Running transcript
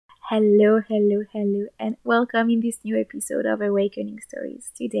Hello, hello, hello, and welcome in this new episode of Awakening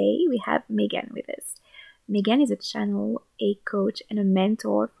Stories. Today we have Megan with us. Megan is a channel, a coach, and a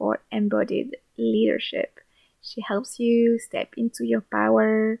mentor for embodied leadership. She helps you step into your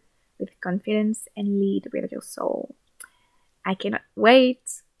power with confidence and lead with your soul. I cannot wait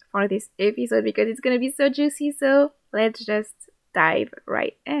for this episode because it's going to be so juicy. So let's just dive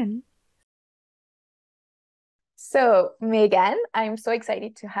right in. So, Megan, I'm so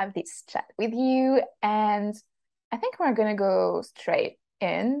excited to have this chat with you. And I think we're going to go straight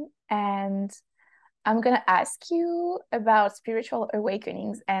in. And I'm going to ask you about spiritual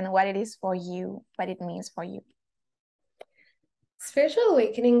awakenings and what it is for you, what it means for you. Spiritual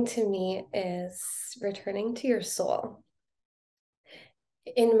awakening to me is returning to your soul.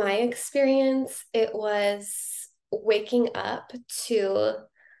 In my experience, it was waking up to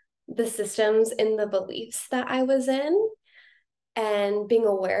the systems and the beliefs that I was in and being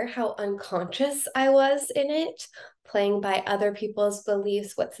aware how unconscious I was in it, playing by other people's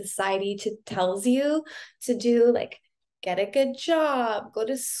beliefs, what society tells you to do, like get a good job, go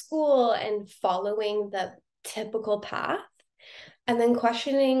to school, and following the typical path. And then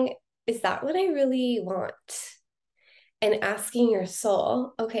questioning, is that what I really want? And asking your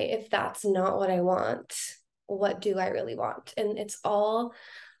soul, okay, if that's not what I want, what do I really want? And it's all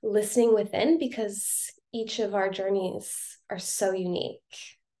listening within because each of our journeys are so unique.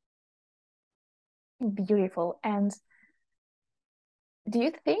 Beautiful. And do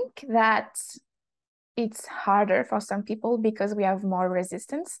you think that it's harder for some people because we have more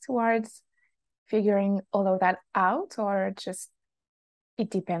resistance towards figuring all of that out, or just it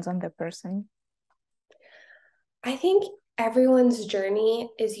depends on the person? I think everyone's journey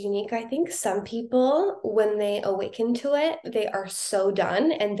is unique. I think some people, when they awaken to it, they are so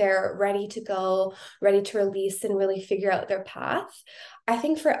done and they're ready to go, ready to release and really figure out their path. I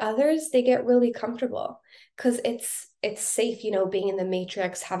think for others, they get really comfortable because it's safe, being in the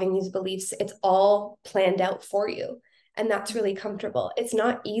matrix, having these beliefs, it's all planned out for you. And that's really comfortable. It's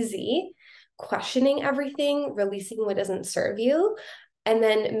not easy questioning everything, releasing what doesn't serve you, and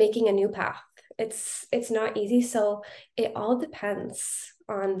then making a new path. It's not easy, so it all depends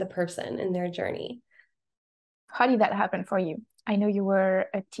on the person and their journey. How did that happen for you? I know you were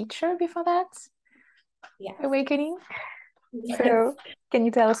a teacher before that Yes. awakening. Yes. So can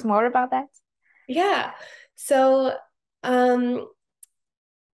you tell us more about that? Yeah. So um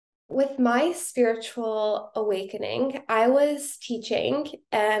with my spiritual awakening, I was teaching,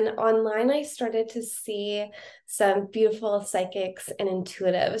 and online I started to see some beautiful psychics and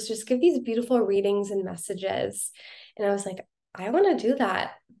intuitives just give these beautiful readings and messages. And I was like, I want to do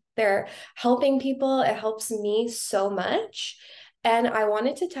that. They're helping people, it helps me so much. And I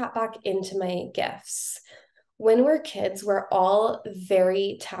wanted to tap back into my gifts. When we're kids, we're all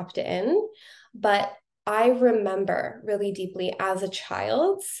very tapped in, but I remember really deeply as a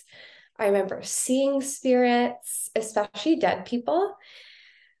child, I remember seeing spirits, especially dead people.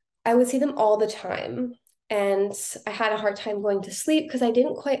 I would see them all the time. And I had a hard time going to sleep because I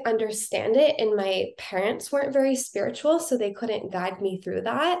didn't quite understand it. And my parents weren't very spiritual, so they couldn't guide me through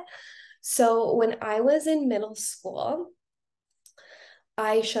that. So when I was in middle school,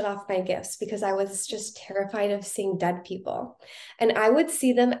 I shut off my gifts because I was just terrified of seeing dead people. And I would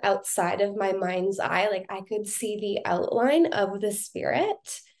see them outside of my mind's eye. Like I could see the outline of the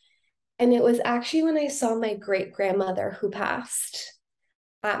spirit. And it was actually when I saw my great grandmother who passed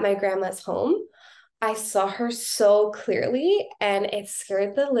at my grandma's home. I saw her so clearly and it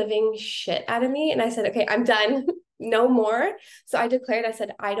scared the living shit out of me. And I said, okay, I'm done. No more. So I declared, I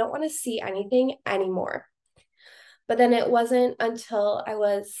said, I don't want to see anything anymore. But then it wasn't until I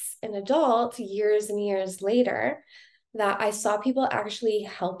was an adult, years and years later, that I saw people actually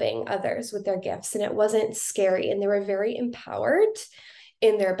helping others with their gifts. And it wasn't scary. And they were very empowered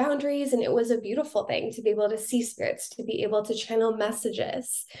in their boundaries. And it was a beautiful thing to be able to see spirits, to be able to channel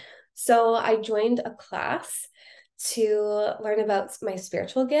messages. So I joined a class to learn about my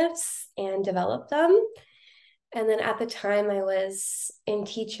spiritual gifts and develop them. And then at the time, I was in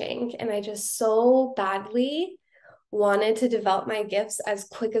teaching, and I just so badly wanted to develop my gifts as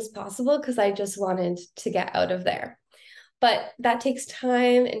quick as possible because I just wanted to get out of there. But that takes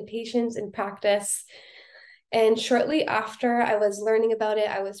time and patience and practice. And shortly after I was learning about it,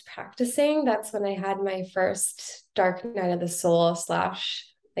 I was practicing. That's when I had my first dark night of the soul slash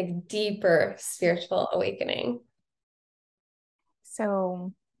like deeper spiritual awakening.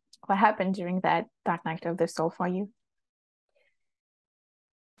 So what happened during that dark night of the soul for you?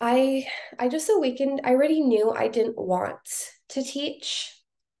 I I just awakened. I already knew I didn't want to teach.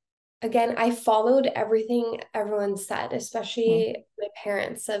 again, I followed everything everyone said, Mm. especially my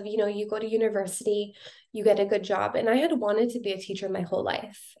parents of, you go to university, you get a good job. And I had wanted to be a teacher my whole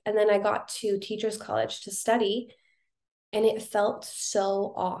life. And then I got to teachers college to study, and it felt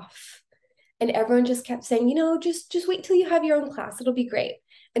so off. And everyone just kept saying, just wait till you have your own class. It'll be great.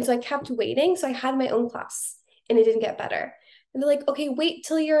 And so I kept waiting. So I had my own class and it didn't get better. And they're like, okay, wait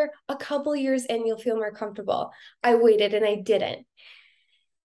till you're a couple years in, you'll feel more comfortable. I waited and I didn't.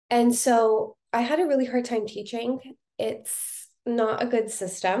 And so I had a really hard time teaching. It's not a good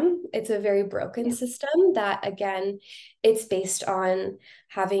system. It's a very broken Yeah. system that, again, it's based on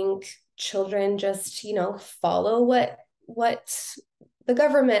having children just, follow what the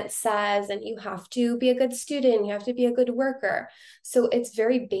government says, and you have to be a good student, you have to be a good worker. So it's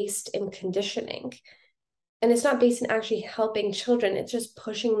very based in conditioning. And it's not based in actually helping children, it's just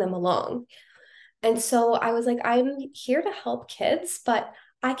pushing them along. And so I was like, I'm here to help kids, but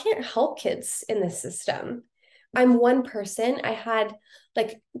I can't help kids in this system. I'm one person. I had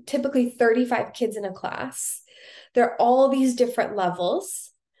like typically 35 kids in a class. They're all these different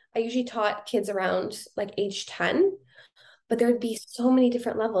levels. I usually taught kids around like age 10, but there'd be so many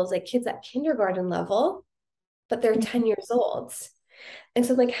different levels, like kids at kindergarten level, but they're 10 years old. And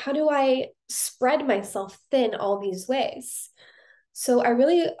so, like, how do I spread myself thin all these ways? So I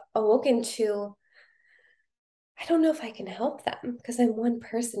really awoke into, I don't know if I can help them because I'm one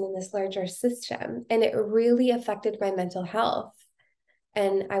person in this larger system. And it really affected my mental health.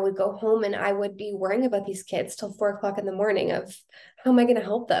 And I would go home and I would be worrying about these kids till 4 o'clock in the morning of how am I going to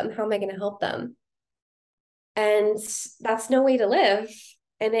help them? How am I going to help them? And that's no way to live.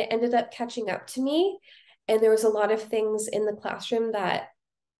 And it ended up catching up to me. And there was a lot of things in the classroom that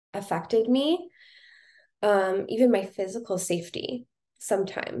affected me. Even my physical safety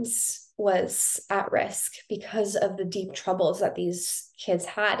sometimes was at risk because of the deep troubles that these kids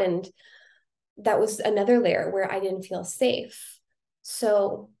had. And that was another layer where I didn't feel safe.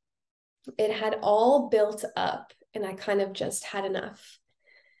 So it had all built up, and I kind of just had enough.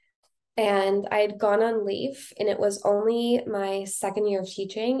 And I had gone on leave, and it was only my second year of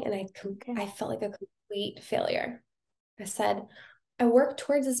teaching, and I felt like a complete failure. I said, I worked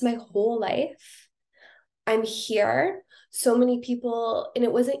towards this my whole life. I'm here. So many people, and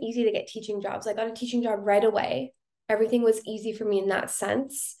it wasn't easy to get teaching jobs. I got a teaching job right away. Everything was easy for me in that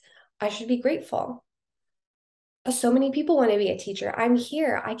sense. I should be grateful. So many people want to be a teacher. I'm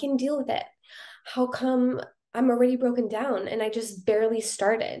here. I can deal with it. How come I'm already broken down and I just barely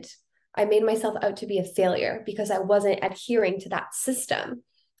started? I made myself out to be a failure because I wasn't adhering to that system.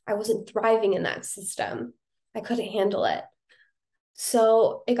 I wasn't thriving in that system. I couldn't handle it.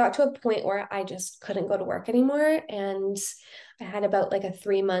 So it got to a point where I just couldn't go to work anymore. And I had about like a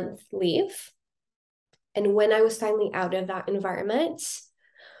 3-month leave. And when I was finally out of that environment,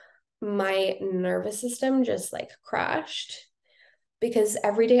 my nervous system just like crashed because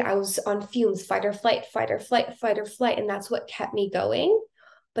every day I was on fumes, fight or flight, fight or flight, fight or flight. And that's what kept me going.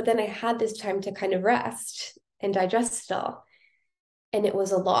 But then I had this time to kind of rest and digest it all. And it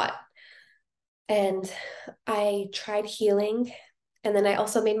was a lot. And I tried healing. And then I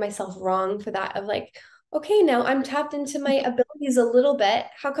also made myself wrong for that of like, okay, now I'm tapped into my abilities a little bit.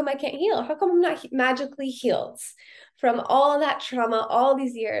 How come I can't heal? How come I'm not magically healed from all that trauma, all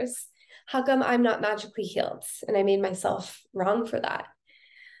these years? How come I'm not magically healed? And I made myself wrong for that.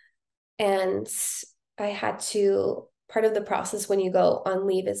 And I had to, part of the process when you go on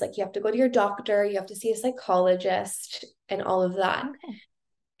leave is like you have to go to your doctor, you have to see a psychologist, and all of that. Okay.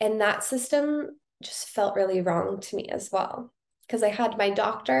 And that system just felt really wrong to me as well. Because I had my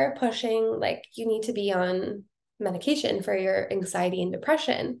doctor pushing, like, you need to be on medication for your anxiety and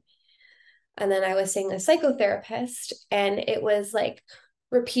depression. And then I was seeing a psychotherapist, and it was like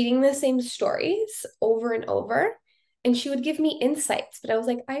repeating the same stories over and over. And she would give me insights, but I was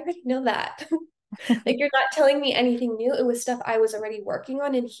like, I already know that. Like, you're not telling me anything new. It was stuff I was already working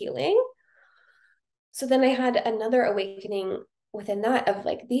on and healing. So then I had another awakening within that of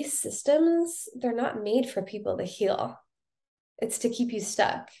like, these systems, they're not made for people to heal. It's to keep you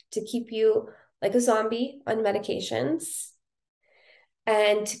stuck, to keep you like a zombie on medications,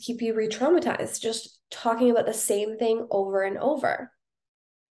 and to keep you re-traumatized, just talking about the same thing over and over.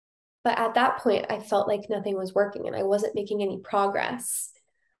 But at that point, I felt like nothing was working and I wasn't making any progress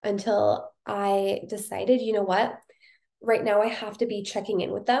until I decided, you know what? Right now, I have to be checking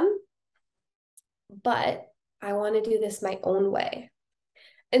in with them, but I want to do this my own way.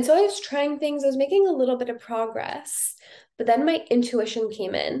 And so I was trying things, I was making a little bit of progress, but then my intuition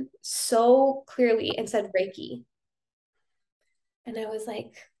came in so clearly and said Reiki. And I was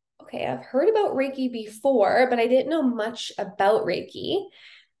like, okay, I've heard about Reiki before, but I didn't know much about Reiki.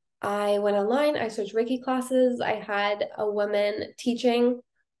 I went online, I searched Reiki classes. I had a woman teaching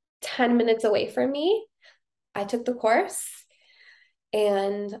 10 minutes away from me. I took the course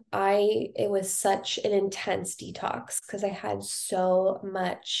and it was such an intense detox because I had so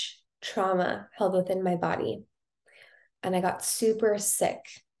much trauma held within my body and I got super sick.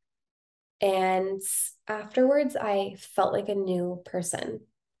 And afterwards, I felt like a new person.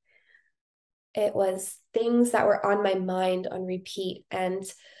 It was things that were on my mind on repeat and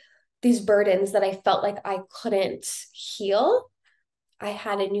these burdens that I felt like I couldn't heal. I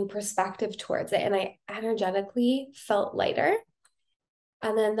had a new perspective towards it and I energetically felt lighter.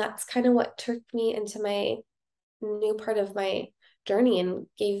 And then that's kind of what took me into my new part of my journey and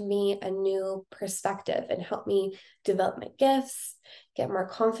gave me a new perspective and helped me develop my gifts, get more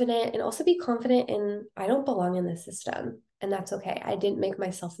confident, and also be confident in I don't belong in this system. And that's okay. I didn't make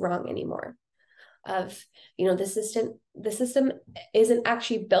myself wrong anymore. Of, the system isn't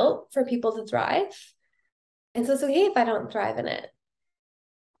actually built for people to thrive. And so it's okay if I don't thrive in it.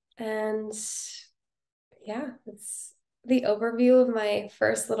 And yeah, it's the overview of my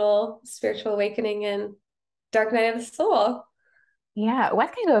first little spiritual awakening and dark night of the soul. Yeah.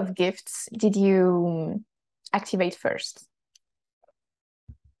 What kind of gifts did you activate first?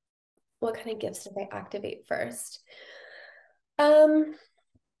 What kind of gifts did I activate first? Um,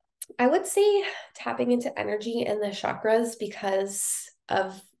 I would say tapping into energy and the chakras because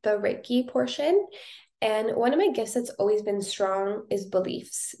of the Reiki portion. And one of my gifts that's always been strong is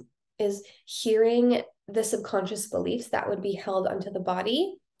beliefs, is hearing the subconscious beliefs that would be held onto the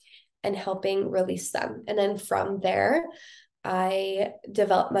body and helping release them. And then from there, I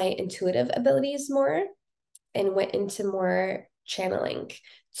developed my intuitive abilities more and went into more channeling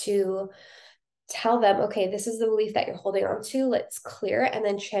to tell them, okay, this is the belief that you're holding on to. Let's clear it and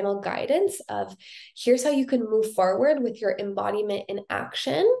then channel guidance of here's how you can move forward with your embodiment in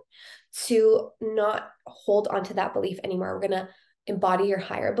action to not hold on to that belief anymore. We're going to embody your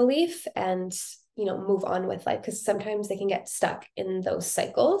higher belief and, move on with life because sometimes they can get stuck in those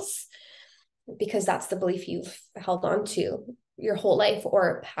cycles because that's the belief you've held on to your whole life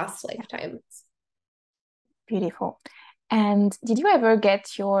or past lifetimes. Beautiful. And did you ever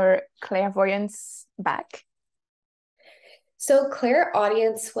get your clairvoyance back? So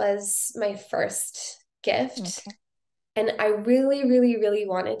clairaudience was my first gift. Okay. And I really, really, really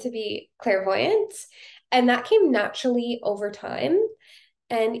wanted to be clairvoyant. And that came naturally over time.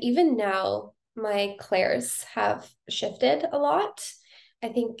 And even now, my clairs have shifted a lot. I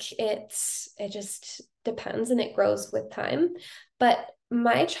think it just depends and it grows with time. But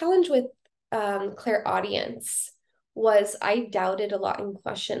my challenge with clairaudience was I doubted a lot and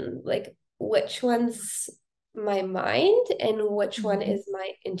questioned like which one's my mind and which one is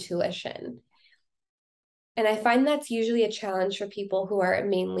my intuition. And I find that's usually a challenge for people who are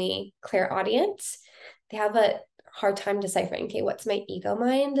mainly clairaudient. They have a hard time deciphering, okay, what's my ego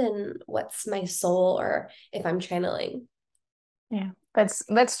mind and what's my soul, or if I'm channeling. Yeah,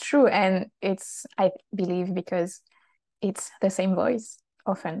 that's true. And it's, I believe, because it's the same voice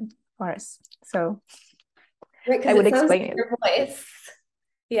often for us. So Right, I because would it sounds explain like it. your voice.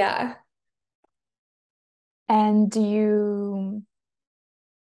 Yeah. And do you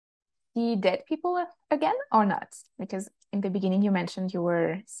see dead people again or not? Because in the beginning you mentioned you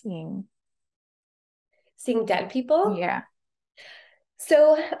were seeing. Seeing dead people. Yeah.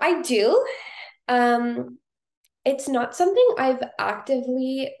 So I do. Um, it's not something I've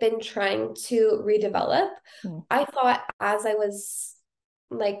actively been trying to redevelop. Mm. I thought as I was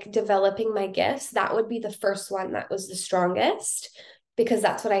like developing my gifts, that would be the first one that was the strongest because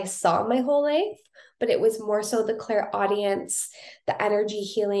that's what I saw my whole life. But it was more so the clairaudience, the energy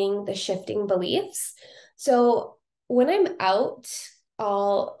healing, the shifting beliefs. So when I'm out,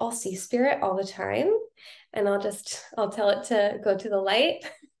 I'll see spirit all the time and I'll tell it to go to the light.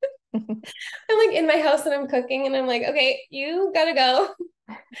 I'm like in my house and I'm cooking and I'm like, okay, you gotta go.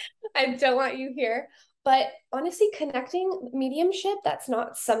 I don't want you here. But honestly, connecting mediumship, that's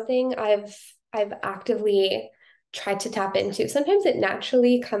not something I've actively tried to tap into. Sometimes it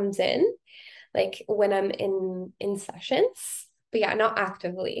naturally comes in, like when I'm in sessions, but yeah, not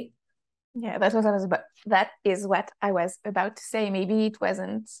actively. Yeah, that's what I was about. That is what I was about to say. Maybe it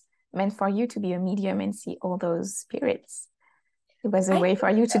wasn't meant for you to be a medium and see all those spirits. It was a I way for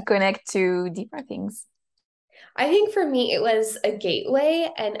you to connect to deeper things. I think for me, it was a gateway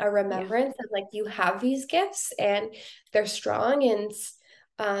and a Yeah. remembrance of like you have these gifts and they're strong and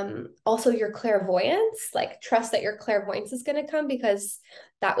also your clairvoyance, like trust that your clairvoyance is going to come because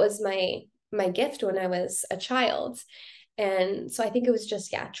that was my gift when I was a child. And so I think it was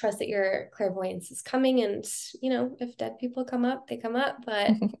just, yeah, trust that your clairvoyance is coming. And, if dead people come up, they come up.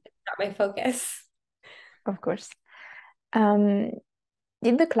 But not my focus. Of course. Um,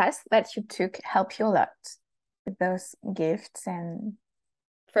 did the class that you took help you a lot with those gifts and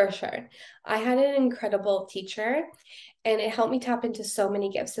For sure. I had an incredible teacher and it helped me tap into so many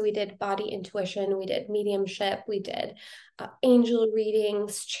gifts. So we did body intuition, we did mediumship, we did angel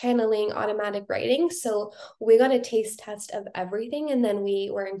readings, channeling, automatic writing. So we got a taste test of everything. And then we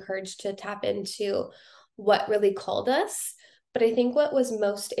were encouraged to tap into what really called us. But I think what was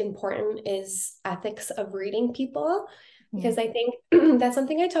most important is ethics of reading people, because I think that's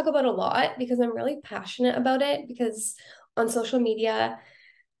something I talk about a lot because I'm really passionate about it. Because on social media,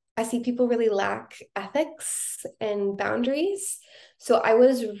 I see people really lack ethics and boundaries. So I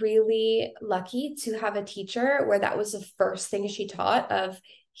was really lucky to have a teacher where that was the first thing she taught of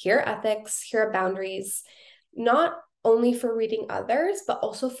here are ethics, here are boundaries, not only for reading others, but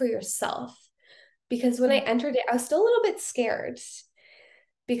also for yourself. Because when I entered it, I was still a little bit scared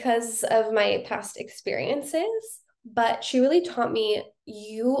because of my past experiences, but she really taught me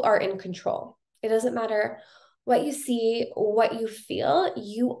you are in control. It doesn't matter what you see, what you feel,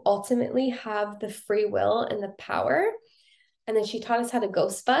 you ultimately have the free will and the power. And then she taught us how to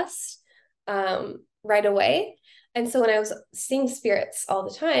ghost bust right away. And so when I was seeing spirits all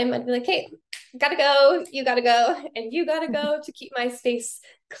the time, I'd be like, hey, gotta go, you gotta go, and you gotta go to keep my space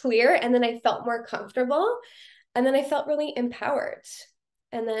clear. And then I felt more comfortable. And then I felt really empowered.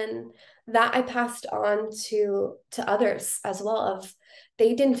 And then that I passed on to others as well of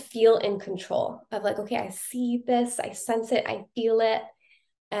they didn't feel in control of like, okay, I see this, I sense it, I feel it,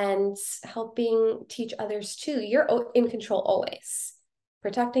 and helping teach others too. You're in control always,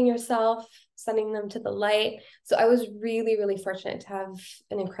 protecting yourself, sending them to the light. So I was really, really fortunate to have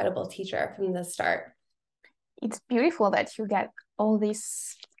an incredible teacher from the start. it's beautiful that you get all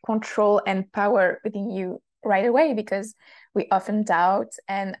this control and power within you right away because we often doubt.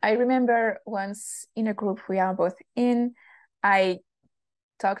 And I remember once in a group we are both in, I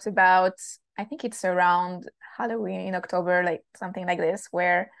talked about, I think it's around Halloween in October, like something like this,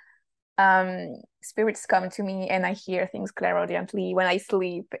 where spirits come to me and I hear things clairaudiently when I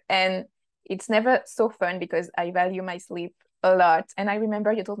sleep. And it's never so fun because I value my sleep a lot. And I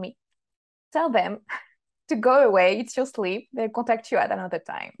remember you told me, tell them to go away, it's your sleep, they'll contact you at another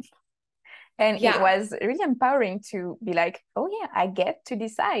time. And it Yeah, was really empowering to be like, oh yeah, I get to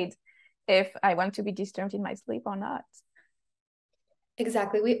decide if I want to be disturbed in my sleep or not.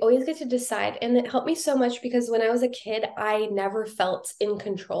 exactly. We always get to decide. And it helped me so much because when I was a kid, I never felt in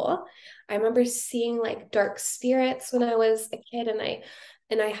control. I remember seeing like dark spirits when I was a kid and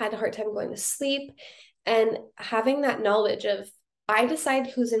I had a hard time going to sleep and having that knowledge of I decide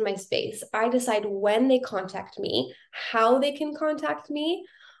who's in my space. I decide when they contact me, how they can contact me.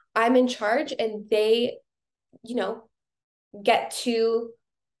 I'm in charge and they, you know, get to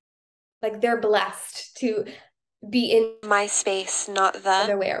like they're blessed to be in my space, not the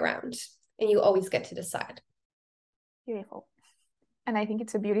other way around. And you always get to decide. Beautiful. And I think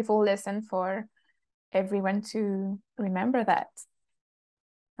it's a beautiful lesson for everyone to remember that.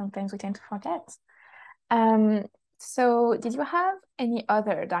 Sometimes we tend to forget. So did you have any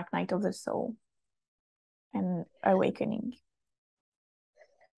other dark night of the soul and awakening?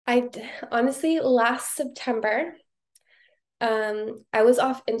 I honestly, last September, I was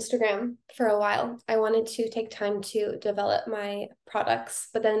off Instagram for a while. I wanted to take time to develop my products,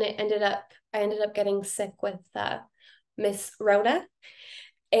 but then I ended up getting sick with Miss Rhoda,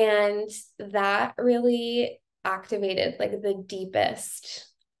 and that really activated like the deepest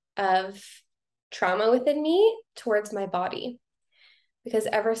of trauma within me towards my body. Because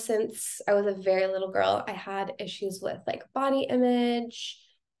ever since I was a very little girl, I had issues with like body image,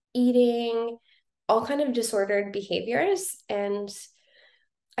 eating, all kind of disordered behaviors. And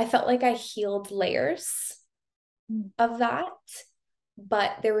I felt like I healed layers of that,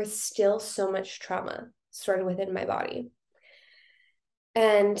 but there was still so much trauma stored within my body.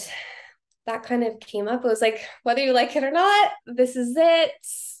 And that kind of came up. It was like, whether you like it or not, this is it.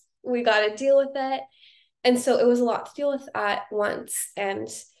 We got to deal with it. And so it was a lot to deal with at once. And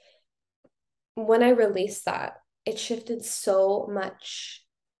when I released that, it shifted so much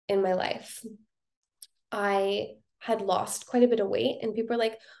in my life. I had lost quite a bit of weight, and people were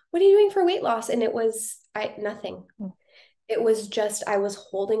like, what are you doing for weight loss? And it was nothing. It was just I was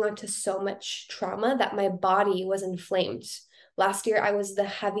holding on to so much trauma that my body was inflamed. Last year I was the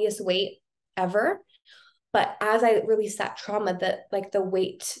heaviest weight ever. But as I released that trauma, the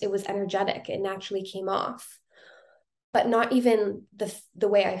weight, it was energetic. It naturally came off. But not even the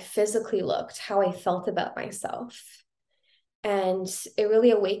way I physically looked, how I felt about myself. And it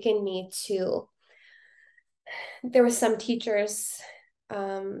really awakened me to, there were some teachers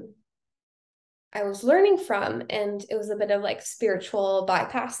I was learning from, and it was a bit of like spiritual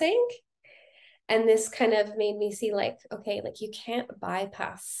bypassing. And this kind of made me see like, okay, like you can't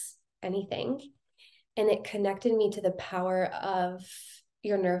bypass anything. And it connected me to the power of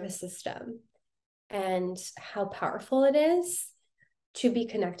your nervous system and how powerful it is to be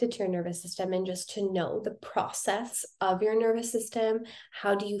connected to your nervous system and just to know the process of your nervous system.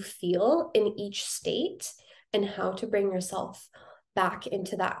 How do you feel in each state, and how to bring yourself back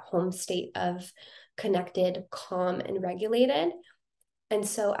into that home state of connected, calm, and regulated. And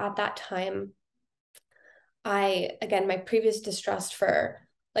so at that time, again, my previous distrust for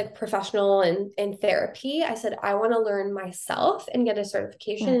like professional and therapy, I said, I want to learn myself and get a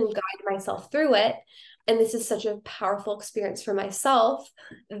certification and guide myself through it. And this is such a powerful experience for myself.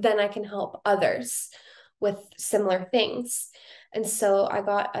 Then I can help others with similar things. And so I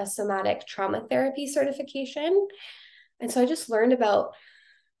got a somatic trauma therapy certification. And so I just learned about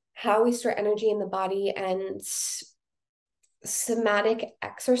how we store energy in the body and somatic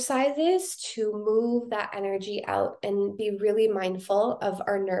exercises to move that energy out and be really mindful of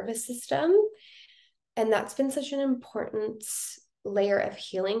our nervous system. And that's been such an important layer of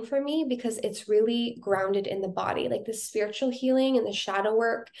healing for me, because it's really grounded in the body, like the spiritual healing and the shadow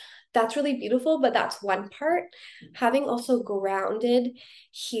work. That's really beautiful, but that's one part. Having also grounded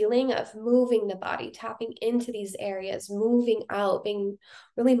healing of moving the body, tapping into these areas, moving out, being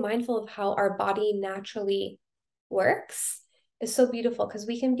really mindful of how our body naturally works is so beautiful, because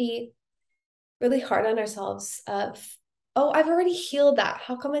we can be really hard on ourselves of, oh, I've already healed that.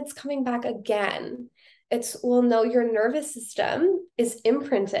 How come it's coming back again? It's, well, no, your nervous system is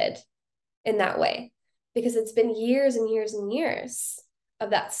imprinted in that way because it's been years and years and years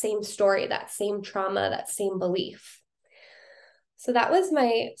of that same story, that same trauma, that same belief. So that was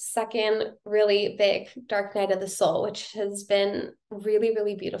my second really big dark night of the soul, which has been really,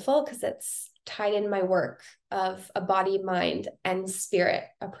 really beautiful because it's tied in my work of a body, mind, and spirit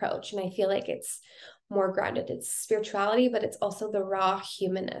approach. And I feel like it's more grounded. It's spirituality, but it's also the raw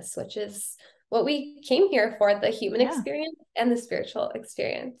humanness, which is what we came here for, the human experience and the spiritual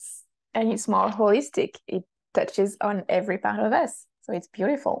experience. And it's more holistic. It touches on every part of us. So it's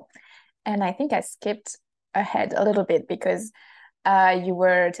beautiful. And I think I skipped ahead a little bit because you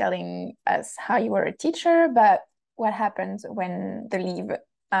were telling us how you were a teacher, but what happened when the leave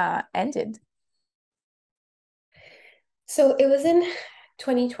ended? So it was in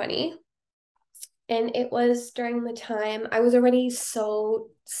 2020, and it was during the time I was already so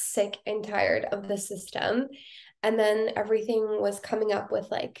sick and tired of the system. And then everything was coming up with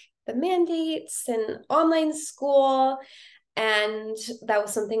like the mandates and online school. And that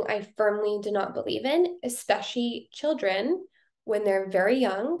was something I firmly did not believe in, especially children when they're very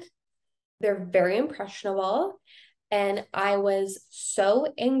young. They're very impressionable. And I was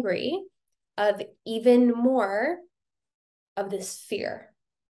so angry of even more of this fear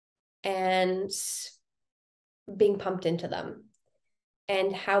and being pumped into them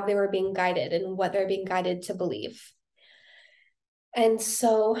and how they were being guided and what they're being guided to believe. And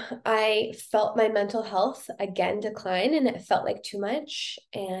so I felt my mental health again decline, and it felt like too much.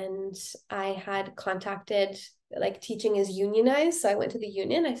 And I had contacted, like, teaching is unionized. So I went to the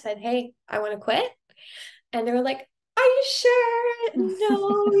union. I said, hey, I want to quit. And they were like, are you sure?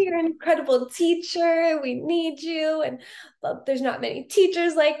 No, you're an incredible teacher. We need you. And there's not many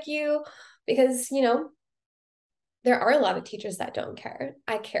teachers like you, because, you know, there are a lot of teachers that don't care.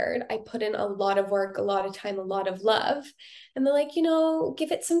 I cared. I put in a lot of work, a lot of time, a lot of love. And they're like, you know,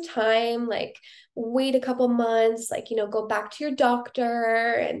 give it some time, like wait a couple months, like, you know, go back to your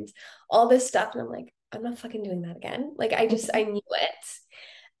doctor and all this stuff. And I'm like, I'm not fucking doing that again. Like, I knew it.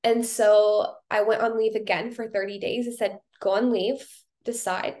 And so I went on leave again for 30 days. I said, go on leave,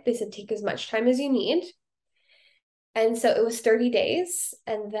 decide. They said, take as much time as you need. And so it was 30 days.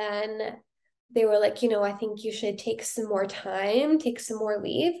 And then they were like, you know, I think you should take some more time, take some more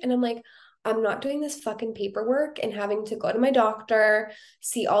leave. And I'm like, I'm not doing this fucking paperwork and having to go to my doctor,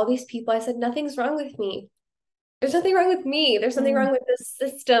 see all these people. I said, nothing's wrong with me. There's nothing wrong with me. There's something wrong with the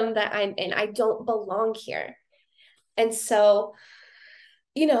system that I'm in. I don't belong here. And so,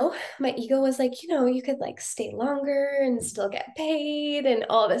 you know, my ego was like, you know, you could like stay longer and still get paid and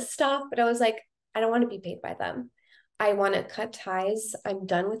all this stuff. But I was like, I don't want to be paid by them. I want to cut ties. I'm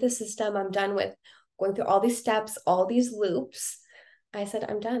done with the system. I'm done with going through all these steps, all these loops. I said,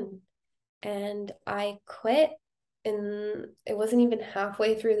 I'm done. And I quit. And it wasn't even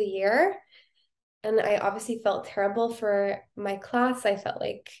halfway through the year. And I obviously felt terrible for my class. I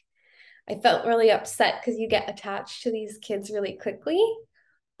felt really upset because you get attached to these kids really quickly.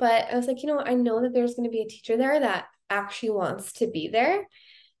 But I was like, you know, I know that there's going to be a teacher there that actually wants to be there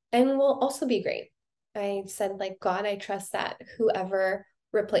and will also be great. I said, like, God, I trust that whoever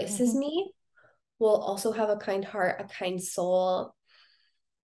replaces me will also have a kind heart, a kind soul,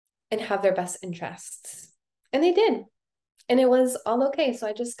 and have their best interests. And they did. And it was all okay. So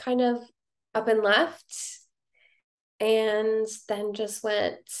I just kind of up and left and then just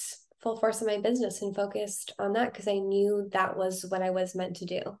went full force in my business and focused on that because I knew that was what I was meant to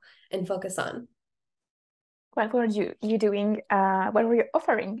do and focus on. What were you doing? What were you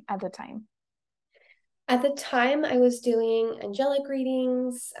offering at the time? At the time, I was doing angelic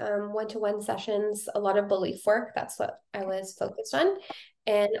readings, one-to-one sessions, a lot of belief work. That's what I was focused on.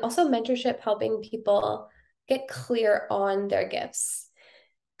 And also mentorship, helping people get clear on their gifts,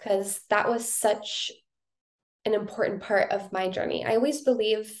 because that was such an important part of my journey. I always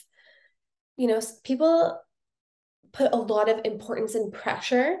believe, people put a lot of importance and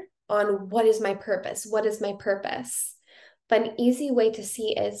pressure on what is my purpose? What is my purpose? But an easy way to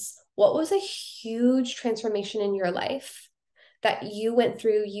see is what was a huge transformation in your life that you went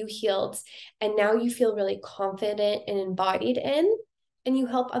through, you healed, and now you feel really confident and embodied in, and you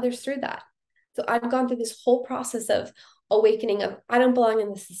help others through that. So I've gone through this whole process of awakening of I don't belong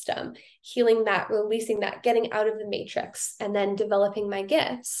in the system, healing that, releasing that, getting out of the matrix, and then developing my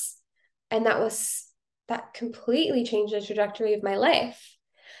gifts. And that completely changed the trajectory of my life.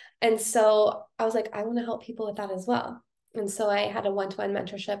 And so I was like, I want to help people with that as well. And so I had a one-to-one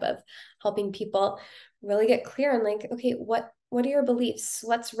mentorship of helping people really get clear on like, okay, what are your beliefs?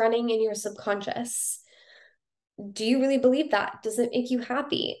 What's running in your subconscious? Do you really believe that? Does it make you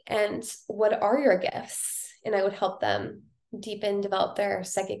happy? And what are your gifts? And I would help them deepen, develop their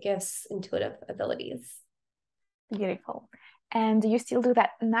psychic gifts, intuitive abilities. Beautiful. And do you still do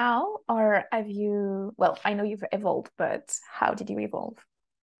that now, or have you, well, I know you've evolved, but how did you evolve?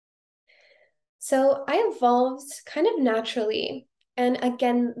 So I evolved kind of naturally. And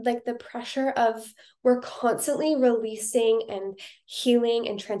again, like the pressure of we're constantly releasing and healing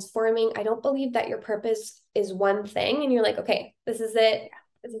and transforming. I don't believe that your purpose is one thing and you're like, okay, this is it.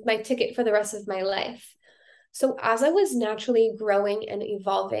 This is my ticket for the rest of my life. So as I was naturally growing and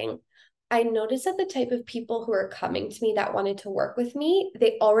evolving, I noticed that the type of people who were coming to me that wanted to work with me,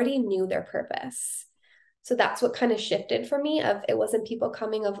 they already knew their purpose. So that's what kind of shifted for me of it wasn't people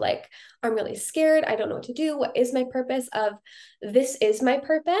coming of like, I'm really scared. I don't know what to do. What is my purpose of this is my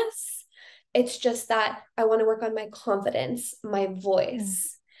purpose. It's just that I want to work on my confidence, my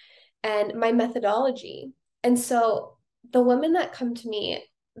voice, and my methodology. And so the women that come to me,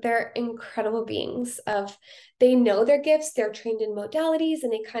 they're incredible beings of they know their gifts, they're trained in modalities,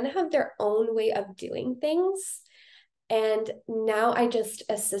 and they kind of have their own way of doing things. And now I just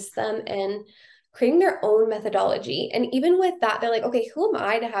assist them in creating their own methodology. And even with that, they're like, okay, who am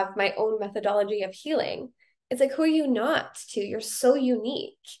I to have my own methodology of healing? It's like, who are you not to? You're so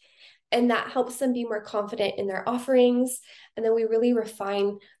unique. And that helps them be more confident in their offerings. And then we really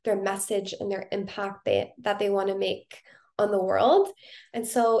refine their message and their impact that they want to make on the world. And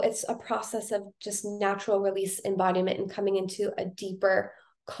so it's a process of just natural release embodiment and coming into a deeper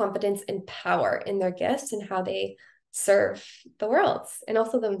confidence and power in their gifts and how they serve the world and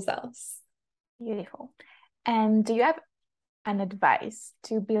also themselves. Beautiful. And do you have an advice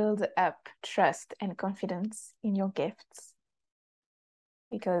to build up trust and confidence in your gifts?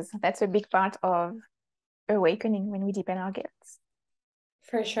 Because that's a big part of awakening when we deepen our gifts.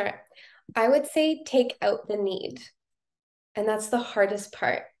 For sure. I would say take out the need. And that's the hardest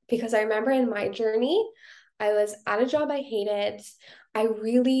part because I remember in my journey, I was at a job I hated. I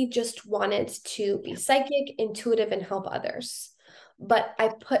really just wanted to be psychic, intuitive, and help others. But I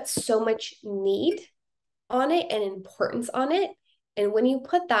put so much need on it and importance on it. And when you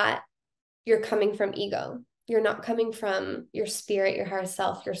put that, you're coming from ego. You're not coming from your spirit, your higher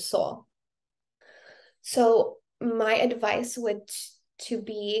self, your soul. So my advice would to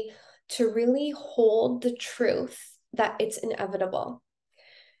be to really hold the truth that it's inevitable.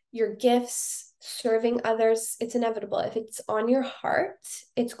 Your gifts, serving others, it's inevitable. If it's on your heart,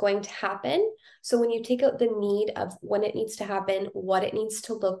 it's going to happen. So when you take out the need of when it needs to happen, what it needs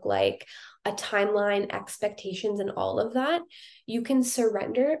to look like, a timeline, expectations, and all of that, you can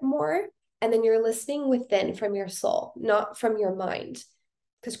surrender more. And then you're listening within from your soul, not from your mind.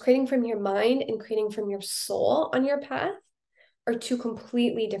 Because creating from your mind and creating from your soul on your path are two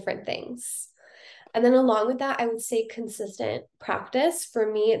completely different things. And then along with that, I would say consistent practice.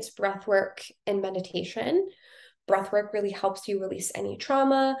 For me, it's breath work and meditation. Breath work really helps you release any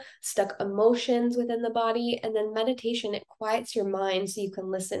trauma, stuck emotions within the body. And then meditation, it quiets your mind so you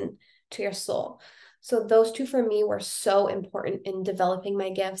can listen to your soul. So those two for me were so important in developing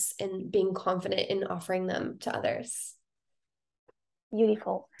my gifts and being confident in offering them to others.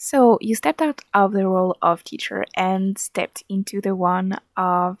 Beautiful. So you stepped out of the role of teacher and stepped into the one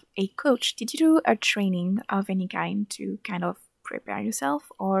of a coach. Did you do a training of any kind to kind of prepare yourself,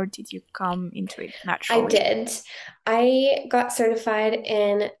 or did you come into it naturally? I did. I got certified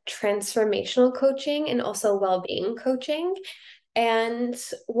in transformational coaching and also well-being coaching. And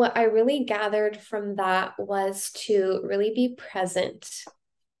what I really gathered from that was to really be present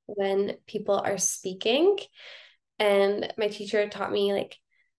when people are speaking. And my teacher taught me, like,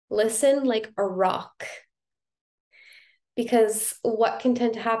 listen like a rock. Because what can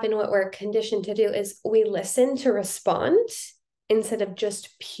tend to happen, what we're conditioned to do, is we listen to respond instead of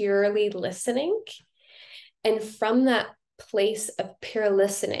just purely listening. And from that place of pure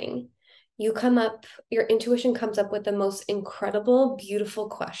listening, your intuition comes up with the most incredible, beautiful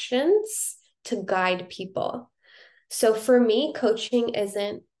questions to guide people. So for me, coaching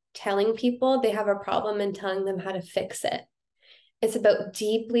isn't telling people they have a problem and telling them how to fix it. It's about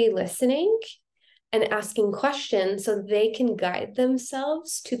deeply listening and asking questions so they can guide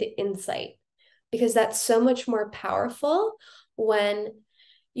themselves to the insight, because that's so much more powerful when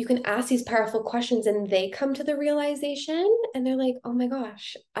you can ask these powerful questions and they come to the realization and they're like, oh my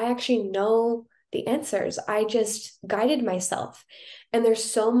gosh, I actually know the answers. I just guided myself. And they're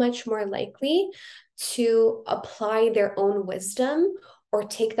so much more likely to apply their own wisdom or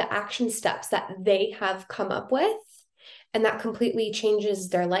take the action steps that they have come up with. And that completely changes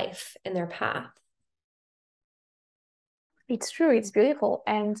their life and their path. It's true. It's beautiful.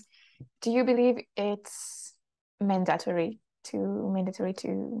 And do you believe it's mandatory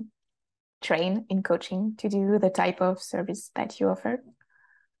to train in coaching to do the type of service that you offer?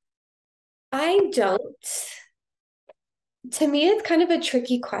 I don't. To me, it's kind of a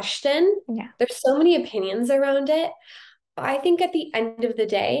tricky question. Yeah. There's so many opinions around it. I think at the end of the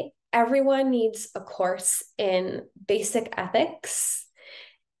day, everyone needs a course in basic ethics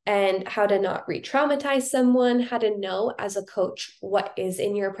and how to not re-traumatize someone, how to know as a coach what is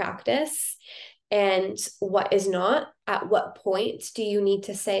in your practice and what is not. At what point do you need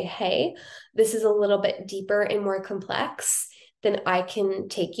to say, hey, this is a little bit deeper and more complex, then I can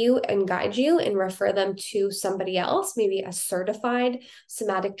take you and guide you and refer them to somebody else, maybe a certified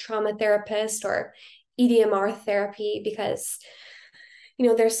somatic trauma therapist or EDMR therapy, because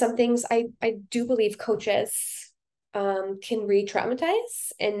there's some things I do believe coaches can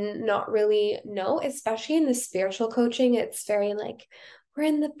re-traumatize and not really know, especially in the spiritual coaching. It's very like, we're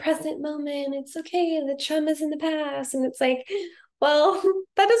in the present moment. It's okay. The trauma's in the past. And it's like, well,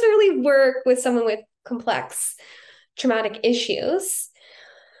 that doesn't really work with someone with complex traumatic issues.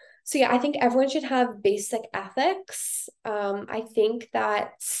 So yeah, I think everyone should have basic ethics. I think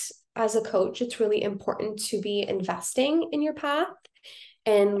that as a coach, it's really important to be investing in your path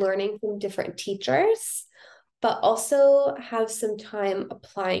and learning from different teachers, but also have some time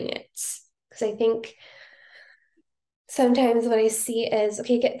applying it. Because I think sometimes what I see is,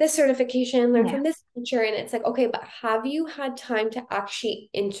 okay, get this certification, learn from this teacher, and it's like, okay, but have you had time to actually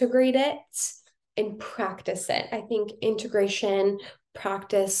integrate it and practice it? I think integration,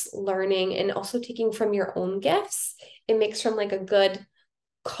 practice, learning, and also taking from your own gifts, it makes from like a good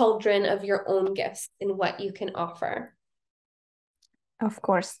cauldron of your own gifts and what you can offer. Of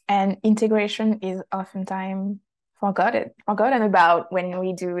course. And integration is oftentimes forgotten about when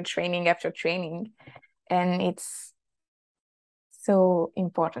we do training after training. And it's so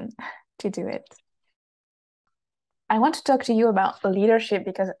important to do it. I want to talk to you about leadership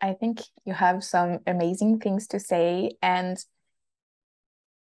because I think you have some amazing things to say. And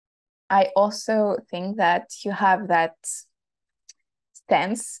I also think that you have that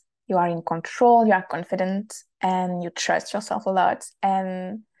stance. You are in control, you are confident, and you trust yourself a lot.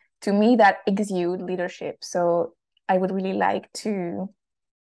 And to me, that exudes leadership. So I would really like to,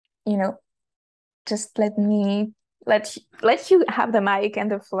 just let you have the mic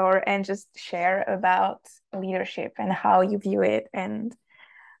and the floor and just share about leadership and how you view it and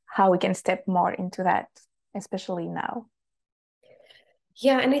how we can step more into that, especially now.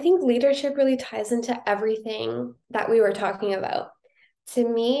 Yeah, and I think leadership really ties into everything that we were talking about. To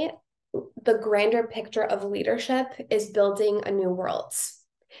me, the grander picture of leadership is building a new world.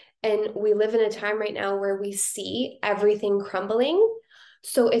 And we live in a time right now where we see everything crumbling.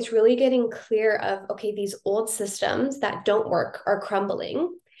 So it's really getting clear of, okay, these old systems that don't work are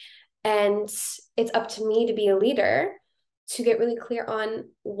crumbling. And it's up to me to be a leader to get really clear on,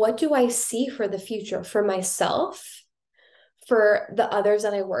 what do I see for the future for myself, for the others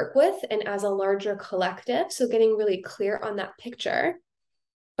that I work with, and as a larger collective. So getting really clear on that picture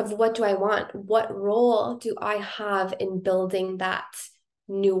of what do I want? What role do I have in building that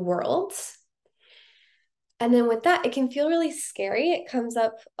new world? And then with that, it can feel really scary. It comes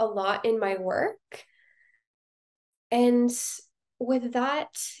up a lot in my work. And with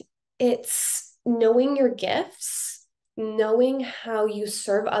that, it's knowing your gifts, knowing how you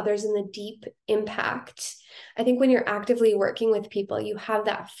serve others in the deep impact. I think when you're actively working with people, you have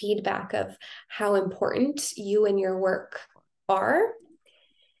that feedback of how important you and your work are.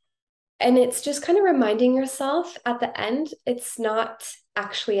 And it's just kind of reminding yourself at the end, it's not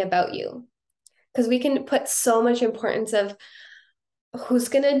actually about you. Because we can put so much importance of who's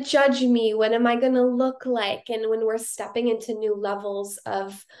going to judge me? What am I going to look like? And when we're stepping into new levels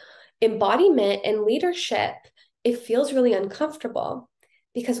of embodiment and leadership, it feels really uncomfortable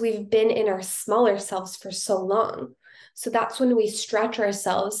because we've been in our smaller selves for so long. So that's when we stretch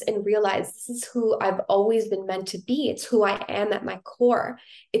ourselves and realize this is who I've always been meant to be. It's who I am at my core.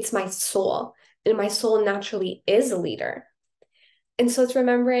 It's my soul. And my soul naturally is a leader. And so it's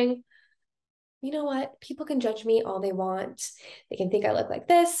remembering, you know what? People can judge me all they want. They can think I look like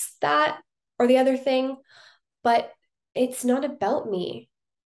this, that, or the other thing, but it's not about me.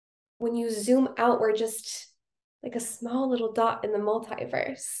 When you zoom out, we're just like a small little dot in the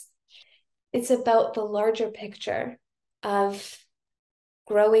multiverse. It's about the larger picture of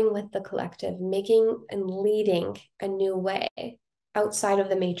growing with the collective, making and leading a new way outside of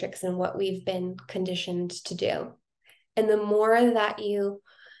the matrix and what we've been conditioned to do. And the more that you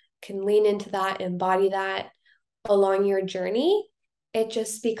can lean into that, embody that along your journey, it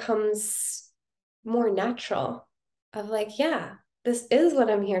just becomes more natural of like, yeah, this is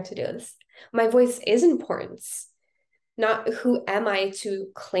what I'm here to do. My voice is important. Not who am I to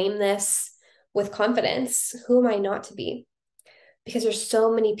claim this with confidence? Who am I not to be? Because there's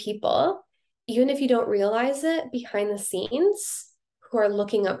so many people, even if you don't realize it, behind the scenes who are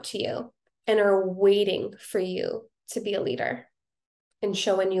looking up to you and are waiting for you to be a leader and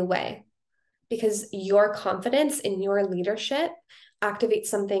show a new way. Because your confidence in your leadership activates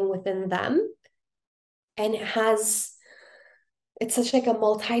something within them. And it's such like a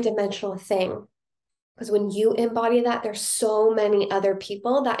multidimensional thing. Because when you embody that, there's so many other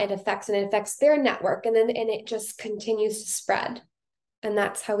people that it affects, and it affects their network. And it just continues to spread. And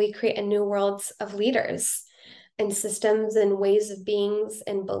that's how we create a new world of leaders and systems and ways of beings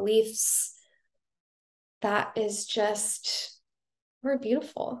and beliefs that is just more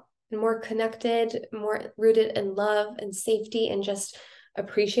beautiful and more connected, more rooted in love and safety, and just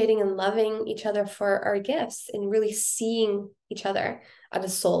appreciating and loving each other for our gifts and really seeing each other at a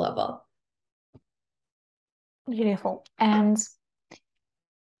soul level. Beautiful. And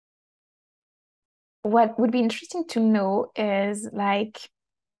what would be interesting to know is like,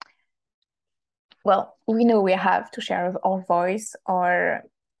 well, we know we have to share our voice, or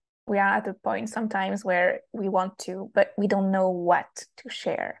we are at a point sometimes where we want to, but we don't know what to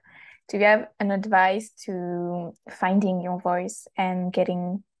share. Do you have an advice to finding your voice and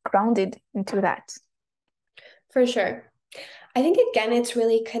getting grounded into that? For sure. I think, again, it's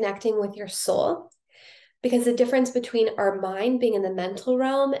really connecting with your soul, because the difference between our mind being in the mental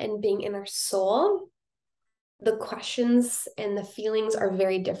realm and being in our soul, the questions and the feelings are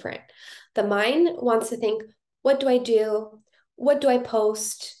very different. The mind wants to think, what do I do? What do I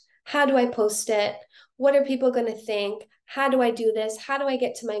post? How do I post it? What are people going to think? How do I do this? How do I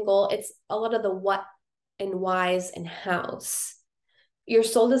get to my goal? It's a lot of the what and whys and hows. Your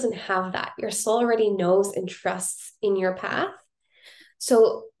soul doesn't have that. Your soul already knows and trusts in your path.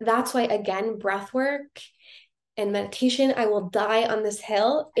 So that's why, again, breath work and meditation, I will die on this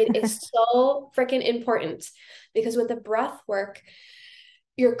hill. It is so freaking important, because with the breath work,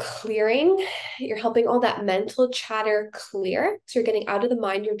 you're clearing, you're helping all that mental chatter clear. So you're getting out of the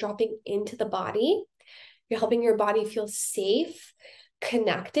mind, you're dropping into the body. You're helping your body feel safe,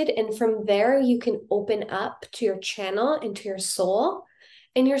 connected. And from there, you can open up to your channel and to your soul.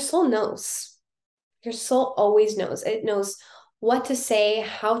 And your soul knows. Your soul always knows. It knows what to say,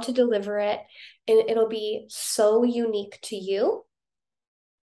 how to deliver it, and it'll be so unique to you.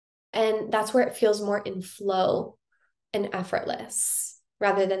 And that's where it feels more in flow and effortless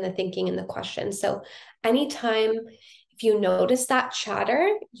rather than the thinking and the question. So anytime if you notice that chatter,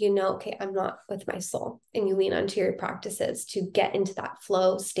 you know, okay, I'm not with my soul, and you lean onto your practices to get into that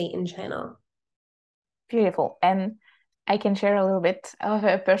flow state and channel. Beautiful. And I can share a little bit of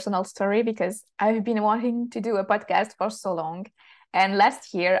a personal story, because I've been wanting to do a podcast for so long. And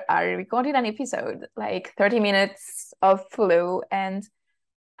last year I recorded an episode, like 30 minutes of flow, and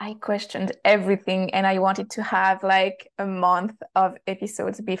I questioned everything and I wanted to have like a month of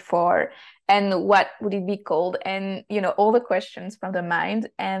episodes before, and what would it be called, and all the questions from the mind.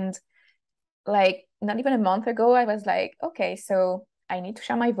 And like not even a month ago I was like, okay, so I need to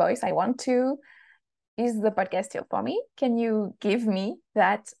share my voice. I want to. Is the podcast still for me? Can you give me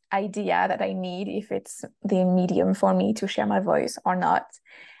that idea that I need, if it's the medium for me to share my voice or not?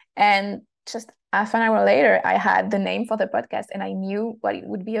 And just half an hour later, I had the name for the podcast and I knew what it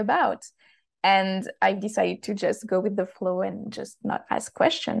would be about. And I decided to just go with the flow and just not ask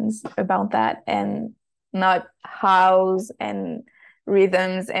questions about that, and not hows and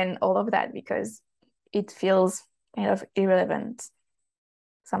rhythms and all of that, because it feels kind of irrelevant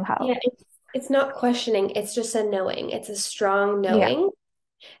somehow. Yeah, it's not questioning, it's just a knowing. It's a strong Yeah. knowing.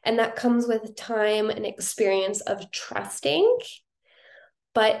 And that comes with time and experience of trusting.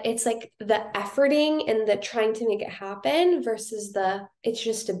 But it's like the efforting and the trying to make it happen versus it's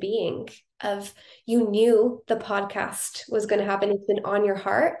just a being of, you knew the podcast was going to happen. It's been on your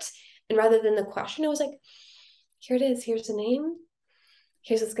heart. And rather than the question, it was like, here it is. Here's the name.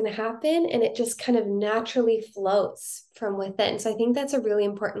 Here's what's going to happen. And it just kind of naturally floats from within. So I think that's a really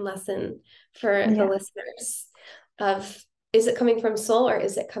important lesson for the listeners of, is it coming from soul or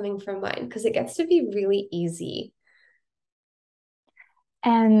is it coming from mind? Because it gets to be really easy.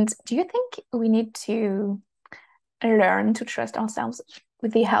 And do you think we need to learn to trust ourselves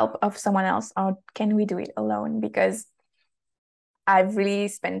with the help of someone else, or can we do it alone? Because I've really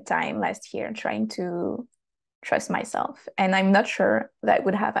spent time last year trying to trust myself, and I'm not sure that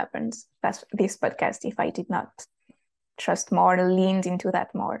would have happened, that's this podcast, if I did not trust more, leaned into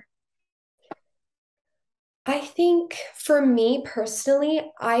that more. I think for me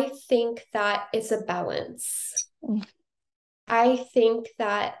personally, I think that it's a balance. Mm. I think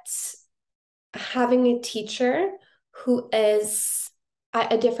that having a teacher who is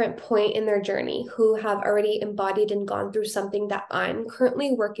at a different point in their journey, who have already embodied and gone through something that I'm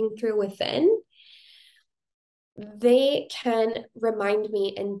currently working through within, they can remind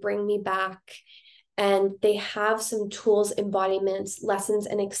me and bring me back. And they have some tools, embodiments, lessons,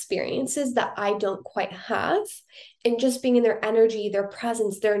 and experiences that I don't quite have. And just being in their energy, their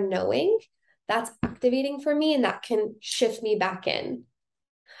presence, their knowing, that's activating for me, and that can shift me back in.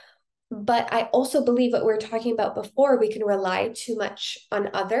 But I also believe what we were talking about before, we can rely too much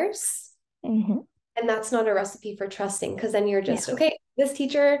on others. Mm-hmm. And that's not a recipe for trusting, because then you're just, okay, this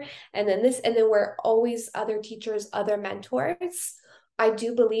teacher, and then this, and then we're always other teachers, other mentors. I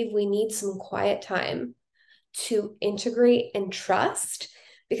do believe we need some quiet time to integrate and trust,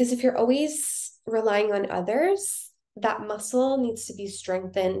 because if you're always relying on others, that muscle needs to be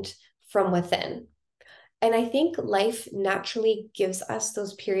strengthened from within. And I think life naturally gives us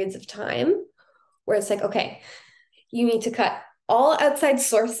those periods of time where it's like, okay, you need to cut all outside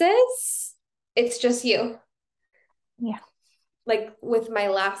sources. It's just you. Yeah. Like with my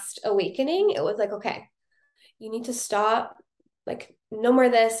last awakening, it was like, okay, you need to stop. Like, no more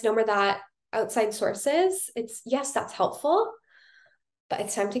this, no more that, outside sources. It's, yes, that's helpful, but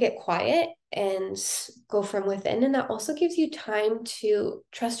it's time to get quiet and go from within. And that also gives you time to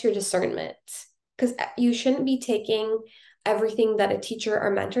trust your discernment, because you shouldn't be taking everything that a teacher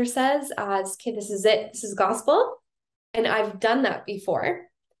or mentor says as, okay, this is it, this is gospel. And I've done that before.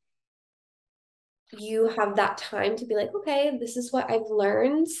 You have that time to be like, okay, this is what I've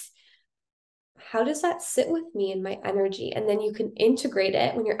learned. How does that sit with me in my energy? And then you can integrate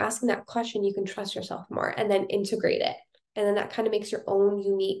it. When you're asking that question, you can trust yourself more and then integrate it. And then that kind of makes your own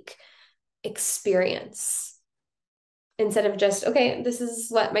unique experience, instead of just, okay, this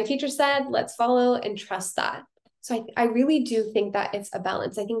is what my teacher said, let's follow and trust that. So I really do think that it's a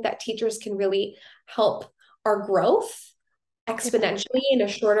balance. I think that teachers can really help our growth exponentially in a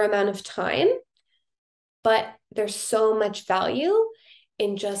shorter amount of time. But there's so much value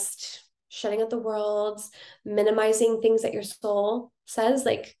in just shutting out the world, minimizing things that your soul says.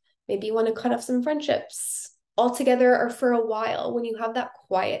 Like, maybe you want to cut off some friendships altogether or for a while. When you have that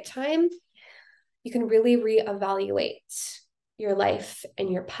quiet time, you can really reevaluate your life and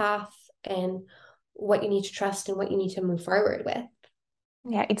your path and what you need to trust and what you need to move forward with.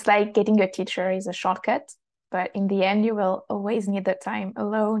 Yeah, it's like getting a teacher is a shortcut, but in the end, you will always need the time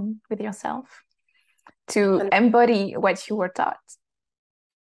alone with yourself to embody what you were taught.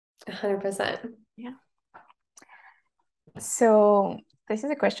 100%. Yeah. So this is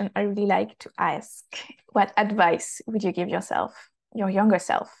a question I really like to ask. What advice would you give yourself, your younger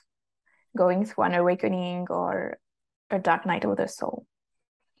self, going through an awakening or a dark night of the soul?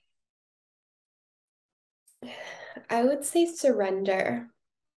 I would say surrender.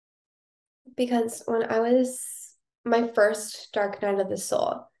 Because when I was my first dark night of the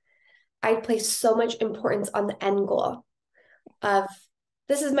soul, I place so much importance on the end goal of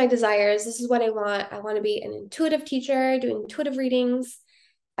this is my desires, this is what I want. I want to be an intuitive teacher, doing intuitive readings.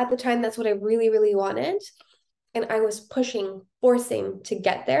 At the time, that's what I really, really wanted. And I was pushing, forcing to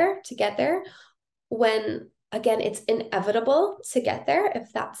get there, when again, it's inevitable to get there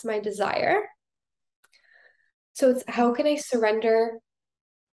if that's my desire. So it's how can I surrender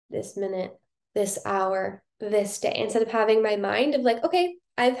this minute, this hour, this day, instead of having my mind of like, okay,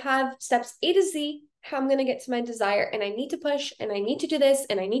 I have steps A to Z, how I'm going to get to my desire, and I need to push, and I need to do this,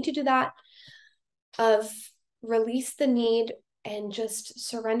 and I need to do that, of release the need and just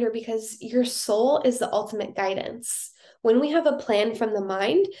surrender, because your soul is the ultimate guidance. When we have a plan from the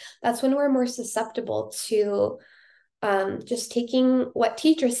mind, that's when we're more susceptible to just taking what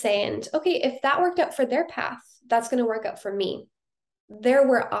teachers say and, okay, if that worked out for their path, that's going to work out for me. They're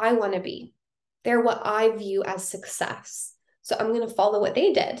where I want to be. They're what I view as success. So I'm going to follow what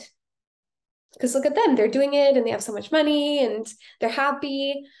they did. Because look at them, they're doing it and they have so much money and they're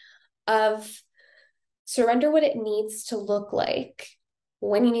happy. Of surrender what it needs to look like,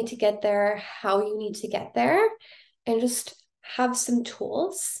 when you need to get there, how you need to get there, and just have some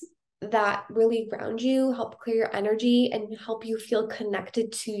tools that really ground you, help clear your energy, and help you feel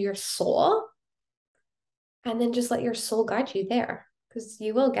connected to your soul. And then just let your soul guide you there, because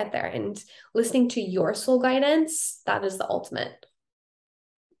you will get there. And listening to your soul guidance, that is the ultimate.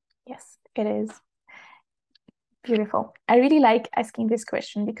 Yes, it is. Beautiful. I really like asking this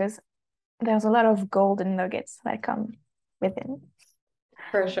question because there's a lot of golden nuggets that come within.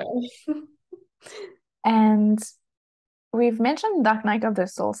 For sure. And we've mentioned Dark Night of the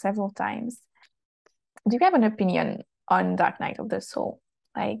Soul several times. Do you have an opinion on Dark Night of the Soul?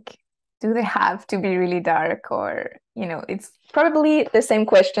 Like, do they have to be really dark? Or, it's probably the same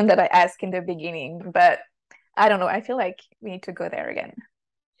question that I asked in the beginning, but I don't know. I feel like we need to go there again.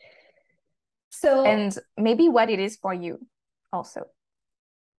 So, and maybe what it is for you also.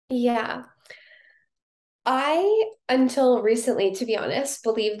 Yeah. I, until recently, to be honest,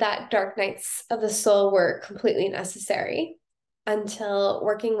 believed that dark nights of the soul were completely necessary, until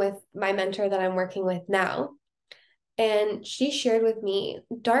working with my mentor that I'm working with now. And she shared with me,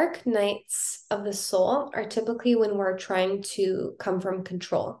 dark nights of the soul are typically when we're trying to come from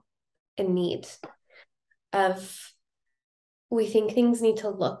control and need. We think things need to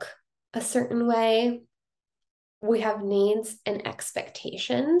look a certain way. We have needs and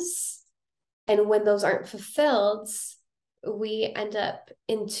expectations. And when those aren't fulfilled, we end up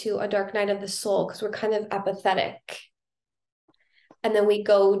into a dark night of the soul because we're kind of apathetic. And then we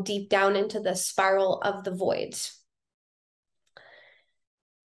go deep down into the spiral of the void.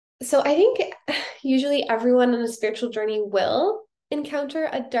 So I think usually everyone on a spiritual journey will encounter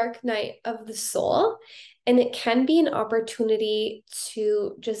a dark night of the soul. And it can be an opportunity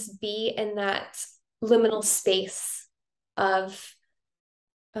to just be in that liminal space of,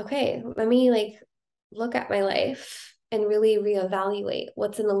 okay, let me look at my life and really reevaluate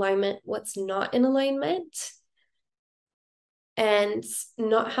what's in alignment, what's not in alignment, and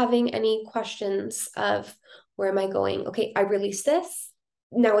not having any questions of where am I going? Okay, I release this.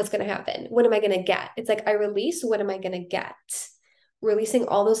 Now what's going to happen? What am I going to get? It's like I release, what am I going to get? Releasing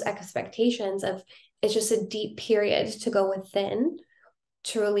all those expectations of it's just a deep period to go within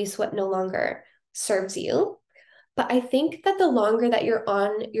to release what no longer serves you. But I think that the longer that you're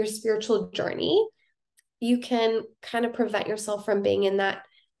on your spiritual journey, you can kind of prevent yourself from being in that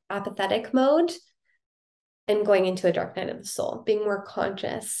apathetic mode and going into a dark night of the soul, being more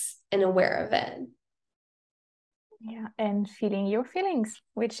conscious and aware of it. Yeah, and feeling your feelings,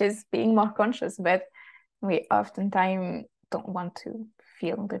 which is being more conscious, but we oftentimes don't want to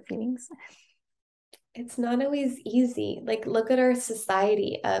feel the feelings. It's not always easy. Like, look at our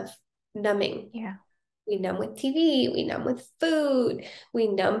society of numbing. Yeah. We numb with TV, we numb with food, we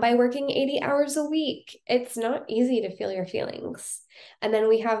numb by working 80 hours a week. It's not easy to feel your feelings. And then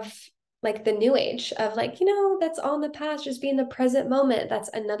we have like the new age of that's all in the past, just be in the present moment. That's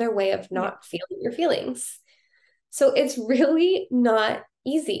another way of not feeling your feelings. So it's really not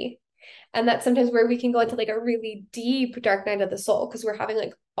easy. And that's sometimes where we can go into like a really deep dark night of the soul, because we're having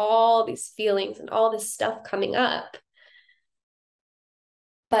like all these feelings and all this stuff coming up.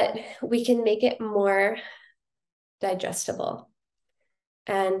 But we can make it more digestible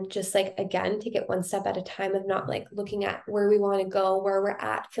and just again, take it one step at a time, of not looking at where we want to go, where we're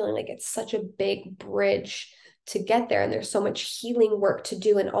at, feeling like it's such a big bridge to get there. And there's so much healing work to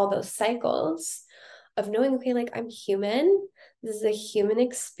do in all those cycles of knowing, okay, I'm human. This is a human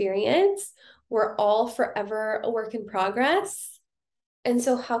experience. We're all forever a work in progress. And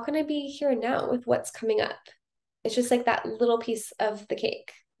so how can I be here now with what's coming up? It's just like that little piece of the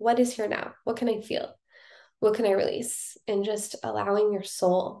cake. What is here now? What can I feel? What can I release? And just allowing your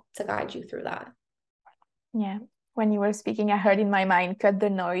soul to guide you through that. Yeah. When you were speaking, I heard in my mind, cut the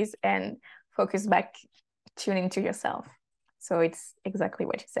noise and focus back, tune into yourself. So it's exactly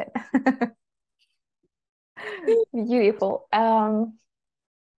what you said. Beautiful. I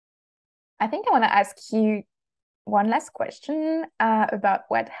think I want to ask you one last question about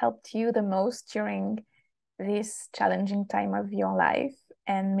what helped you the most during this challenging time of your life,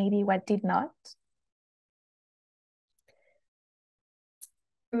 and maybe what did not.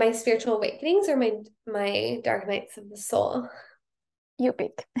 My spiritual awakenings or my dark nights of the soul? You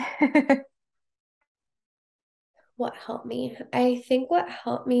pick. What helped me? I think what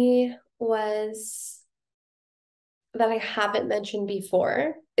helped me was that I haven't mentioned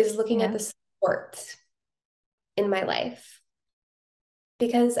before is looking at Yeah. the support in my life.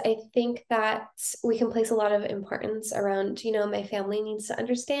 Because I think that we can place a lot of importance around, my family needs to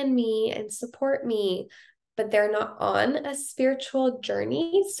understand me and support me, but they're not on a spiritual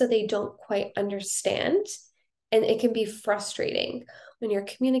journey, so they don't quite understand. And it can be frustrating when you're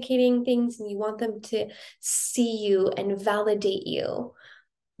communicating things and you want them to see you and validate you,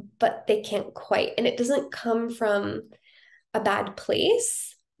 but they can't quite. And it doesn't come from a bad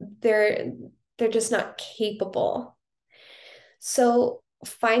place. They're just not capable. So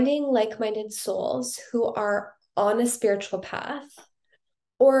finding like-minded souls who are on a spiritual path,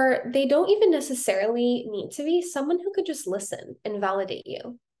 or they don't even necessarily need to be someone who could just listen and validate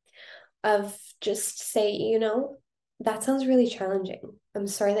you, of just say, that sounds really challenging. I'm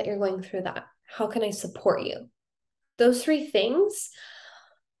sorry that you're going through that. How can I support you? Those three things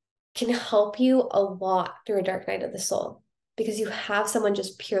can help you a lot through a dark night of the soul, because you have someone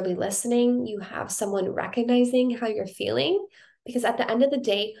just purely listening. You have someone recognizing how you're feeling, because at the end of the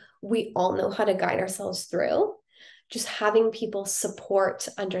day, we all know how to guide ourselves through. Just having people support,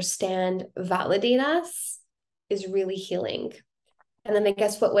 understand, validate us is really healing. And then I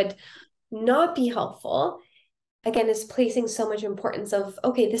guess what would not be helpful, again, is placing so much importance of,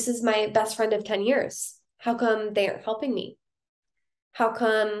 okay, this is my best friend of 10 years. How come they aren't helping me? How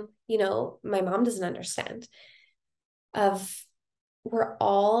come, my mom doesn't understand? We're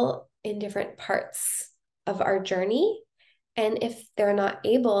all in different parts of our journey. And if they're not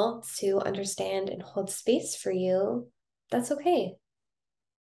able to understand and hold space for you, that's okay.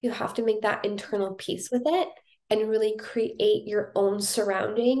 You have to make that internal peace with it and really create your own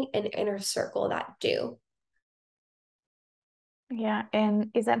surrounding and inner circle that do. Yeah.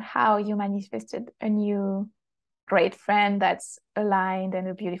 And is that how you manifested a new great friend that's aligned and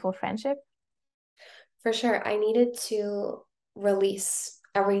a beautiful friendship? For sure. I needed to release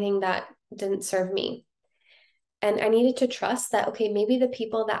everything that didn't serve me. And I needed to trust that, okay, maybe the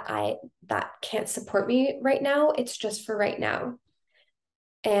people that can't support me right now, it's just for right now.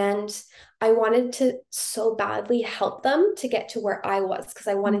 And I wanted to so badly help them to get to where I was, because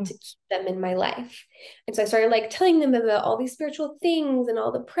I wanted to keep them in my life. And so I started like telling them about all these spiritual things and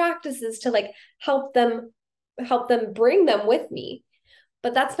all the practices to like help them bring them with me.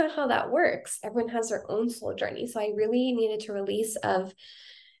 But that's not how that works. Everyone has their own soul journey. So I really needed to release of,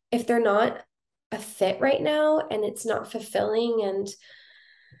 if they're not a fit right now and it's not fulfilling and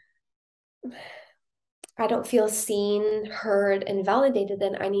I don't feel seen, heard, and validated,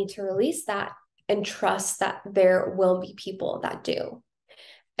 then I need to release that and trust that there will be people that do.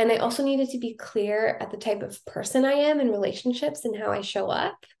 And I also needed to be clear at the type of person I am in relationships and how I show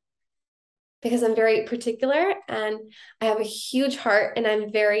up, because I'm very particular and I have a huge heart, and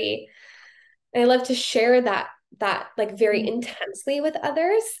I love to share that like very intensely with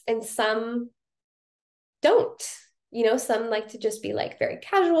others, and some don't. Some like to just be like very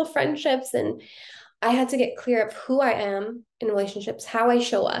casual friendships, and I had to get clear of who I am in relationships, how I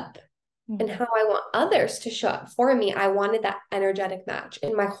show up, and how I want others to show up for me. I wanted that energetic match.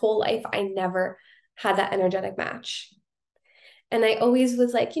 In my whole life, I never had that energetic match. And I always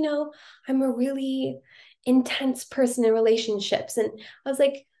was like, I'm a really intense person in relationships. And I was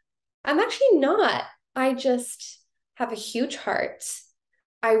like, I'm actually not. I just have a huge heart.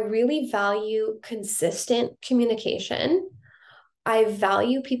 I really value consistent communication. I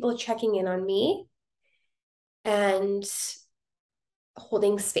value people checking in on me and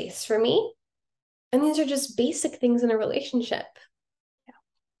holding space for me. And these are just basic things in a relationship. Yeah.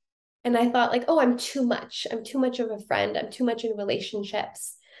 And I thought like, oh, I'm too much. I'm too much of a friend. I'm too much in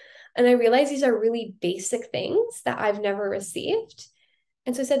relationships. And I realized these are really basic things that I've never received.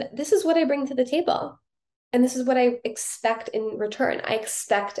 And so I said, this is what I bring to the table. And this is what I expect in return. I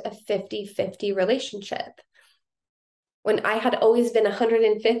expect a 50-50 relationship. When I had always been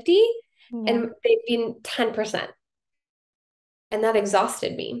 150 and they've been 10%. And that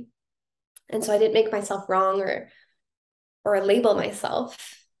exhausted me. And so I didn't make myself wrong or label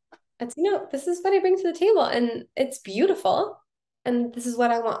myself. It's, this is what I bring to the table, and it's beautiful. And this is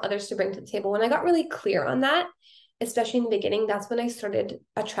what I want others to bring to the table. When I got really clear on that, especially in the beginning, that's when I started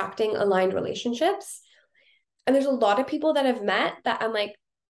attracting aligned relationships. And there's a lot of people that I've met that I'm like,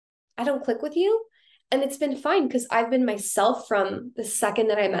 I don't click with you. And it's been fine because I've been myself from the second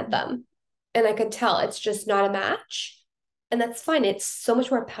that I met them. And I could tell it's just not a match. And that's fine. It's so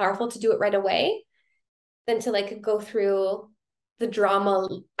much more powerful to do it right away than to like go through the drama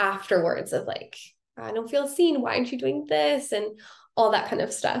afterwards of like, I don't feel seen. Why aren't you doing this? And all that kind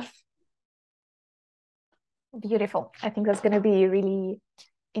of stuff. Beautiful. I think that's going to be really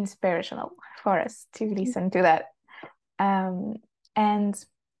inspirational for us to listen to that. And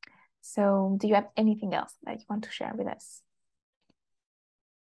so do you have anything else that you want to share with us?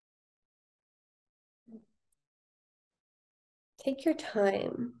 Take your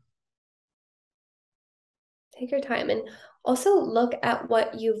time. Take your time, and also look at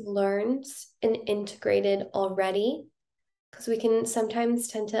what you've learned and integrated already, because we can sometimes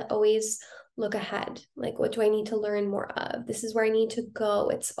tend to always look ahead. Like, what do I need to learn more of? This is where I need to go.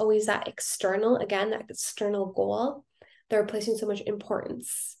 It's always that external, again, that external goal that we're placing so much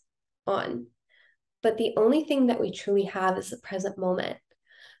importance on. But the only thing that we truly have is the present moment.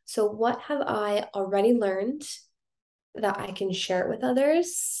 So what have I already learned that I can share with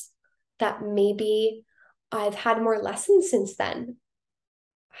others, that maybe I've had more lessons since then?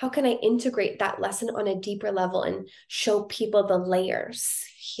 How can I integrate that lesson on a deeper level and show people the layers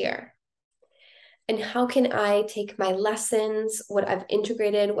here? And how can I take my lessons, what I've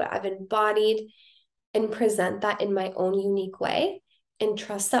integrated, what I've embodied, and present that in my own unique way, and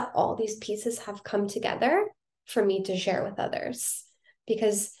trust that all these pieces have come together for me to share with others?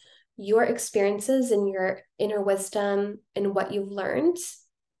 Because your experiences and your inner wisdom and what you've learned,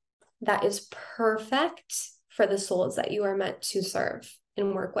 that is perfect for the souls that you are meant to serve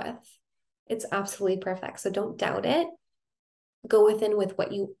and work with. It's absolutely perfect. So don't doubt it. Go within with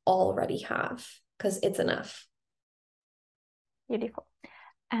what you already have, because it's enough. Beautiful.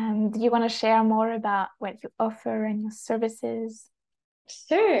 And do you want to share more about what you offer and your services?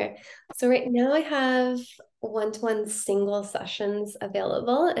 Sure. So right now I have one-to-one single sessions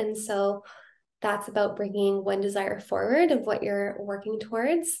available. And so that's about bringing one desire forward of what you're working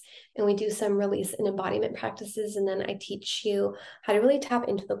towards. And we do some release and embodiment practices. And then I teach you how to really tap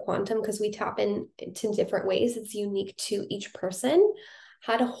into the quantum, because we tap into different ways. It's unique to each person,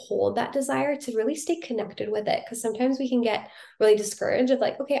 how to hold that desire to really stay connected with it. Because sometimes we can get really discouraged of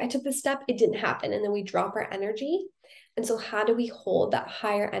like, okay, I took this step, it didn't happen. And then we drop our energy. And so how do we hold that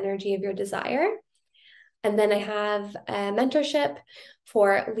higher energy of your desire? And then I have a mentorship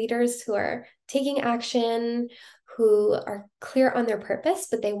for leaders who are taking action, who are clear on their purpose,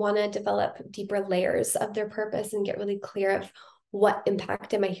 but they want to develop deeper layers of their purpose and get really clear of what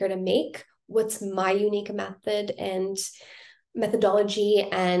impact am I here to make? What's my unique method and methodology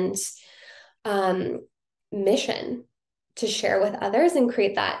and mission to share with others and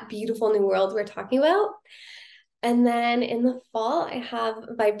create that beautiful new world we're talking about. And then in the fall, I have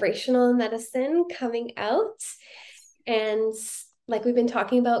vibrational medicine coming out. And like we've been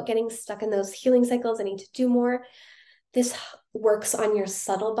talking about, getting stuck in those healing cycles, I need to do more. This works on your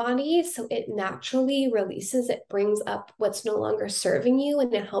subtle body. So it naturally releases, it brings up what's no longer serving you,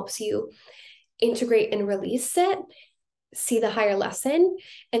 and it helps you integrate and release it, see the higher lesson,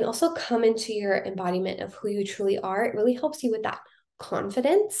 and also come into your embodiment of who you truly are. It really helps you with that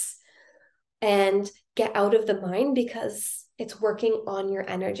confidence and get out of the mind, because it's working on your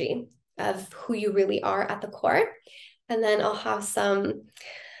energy of who you really are at the core. And then I'll have some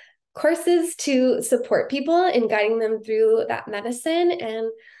courses to support people in guiding them through that medicine, and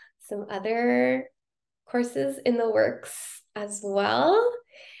some other courses in the works as well.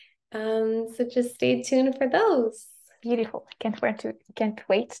 So just stay tuned for those. Beautiful. Can't wait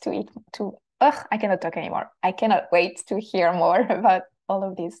to eat to I cannot talk anymore. I cannot wait to hear more about all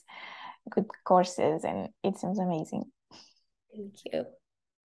of these good courses, and it seems amazing. Thank you.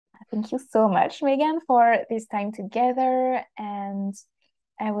 Thank you so much, Megan, for this time together. And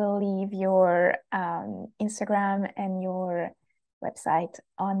I will leave your Instagram and your website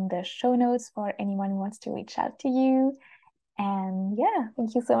on the show notes for anyone who wants to reach out to you. And yeah,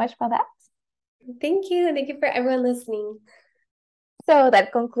 thank you so much for that. Thank you. And thank you for everyone listening. So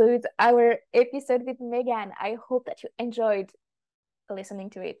that concludes our episode with Megan. I hope that you enjoyed listening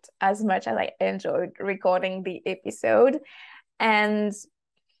to it as much as I enjoyed recording the episode. And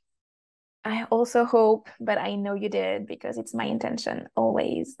I also hope, but I know you did, because it's my intention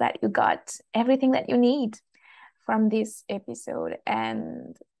always, that you got everything that you need from this episode,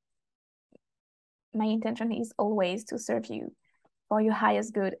 and my intention is always to serve you for your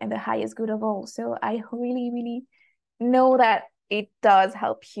highest good and the highest good of all. So I really, really know that it does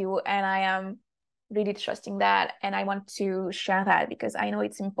help you, and I am really trusting that, and I want to share that because I know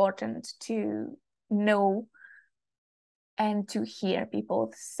it's important to know and to hear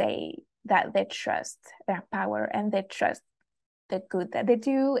people say that they trust their power and they trust the good that they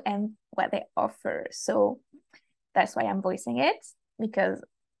do and what they offer. So that's why I'm voicing it, because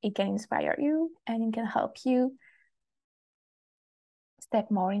it can inspire you and it can help you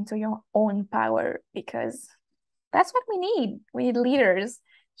step more into your own power, because that's what we need. We need leaders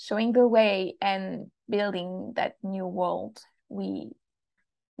showing the way and building that new world we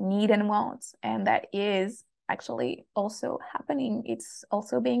need and want. And that is actually also happening. It's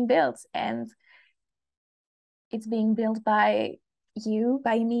also being built, and it's being built by you,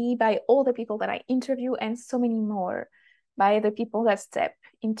 by me, by all the people that I interview, and so many more, by the people that step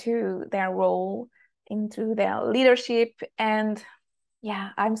into their role, into their leadership. And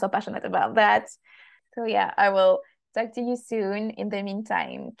yeah, I'm so passionate about that. So yeah, I will talk to you soon. In the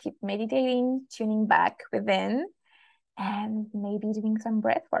meantime, keep meditating, tuning back within, and maybe doing some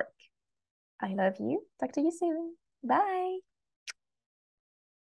breath work. I love you. Talk to you soon. Bye.